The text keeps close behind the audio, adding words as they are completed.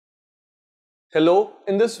Hello,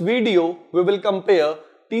 in this video we will compare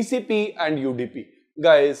TCP and UDP.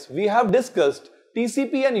 Guys, we have discussed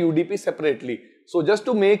TCP and UDP separately. So just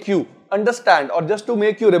to make you understand or just to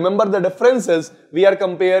make you remember the differences, we are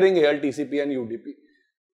comparing here TCP and UDP.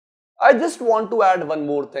 I just want to add one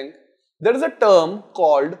more thing. There is a term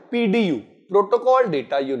called PDU, Protocol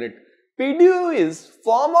Data Unit. PDU is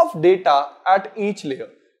form of data at each layer.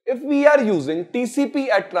 If we are using TCP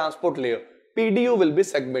at transport layer, PDU will be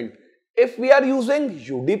segment. If we are using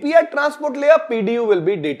UDP at transport layer, PDU will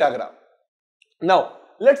be datagram. Now,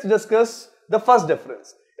 let's discuss the first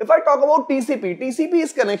difference. If I talk about TCP, TCP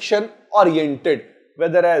is connection oriented,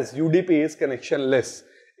 whereas UDP is connectionless.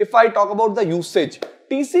 If I talk about the usage,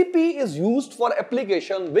 TCP is used for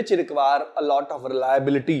application which require a lot of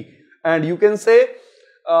reliability, and you can say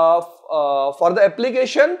for the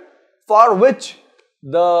application for which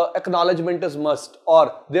the acknowledgement is must,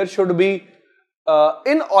 or there should be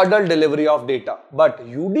in order delivery of data. But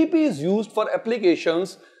UDP is used for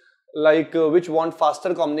applications like which want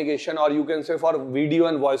faster communication, or you can say for video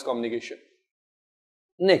and voice communication.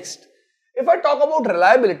 Next, if I talk about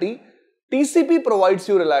reliability, TCP provides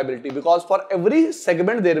you reliability because for every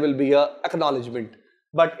segment there will be a acknowledgement.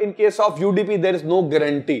 But in case of UDP, there is no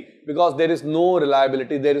guarantee because there is no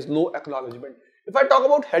reliability, there is no acknowledgement. If I talk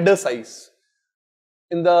about header size,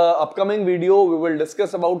 in the upcoming video, we will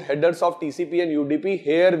discuss about headers of TCP and UDP.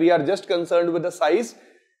 Here we are just concerned with the size.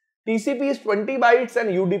 TCP is 20 bytes and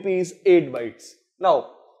UDP is 8 bytes.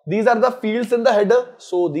 Now, these are the fields in the header.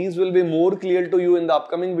 So, these will be more clear to you in the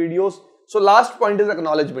upcoming videos. So, last point is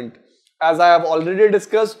acknowledgement. As I have already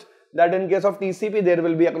discussed that in case of TCP, there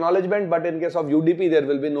will be acknowledgement, but in case of UDP, there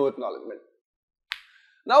will be no acknowledgement.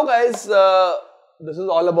 Now, guys, this is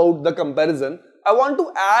all about the comparison. I want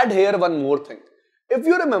to add here one more thing. If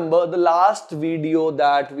you remember the last video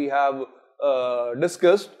that we have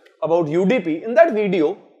discussed about UDP, in that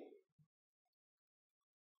video,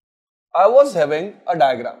 I was having a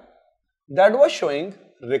diagram that was showing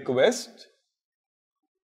request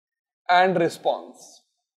and response,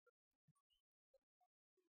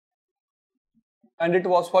 and it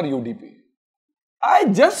was for UDP. I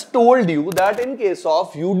just told you that in case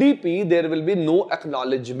of UDP, there will be no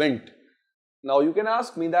acknowledgement. Now you can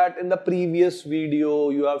ask me that in the previous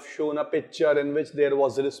video you have shown a picture in which there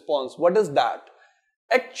was a response. What is that?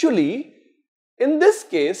 Actually, in this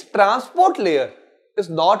case, transport layer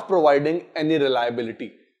is not providing any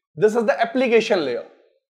reliability. This is the application layer.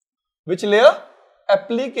 Which layer?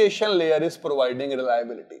 Application layer is providing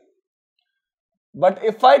reliability. But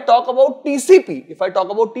if I talk about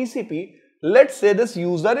TCP, let's say this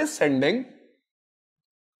user is sending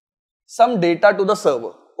some data to the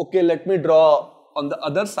server. Okay, let me draw on the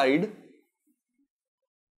other side.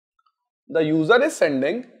 The user is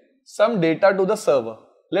sending some data to the server.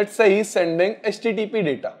 Let's say he is sending HTTP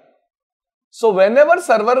data. So whenever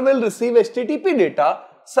server will receive HTTP data,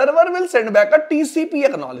 server will send back a TCP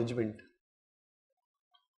acknowledgement.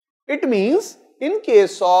 It means in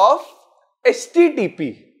case of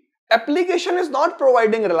HTTP, application is not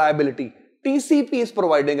providing reliability. TCP is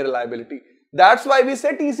providing reliability. That's why we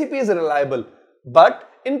say TCP is reliable. But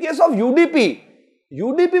in case of UDP,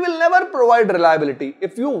 UDP will never provide reliability.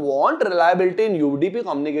 If you want reliability in UDP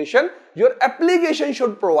communication, your application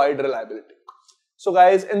should provide reliability. So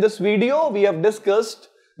guys, in this video, we have discussed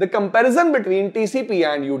the comparison between TCP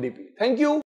and UDP. Thank you.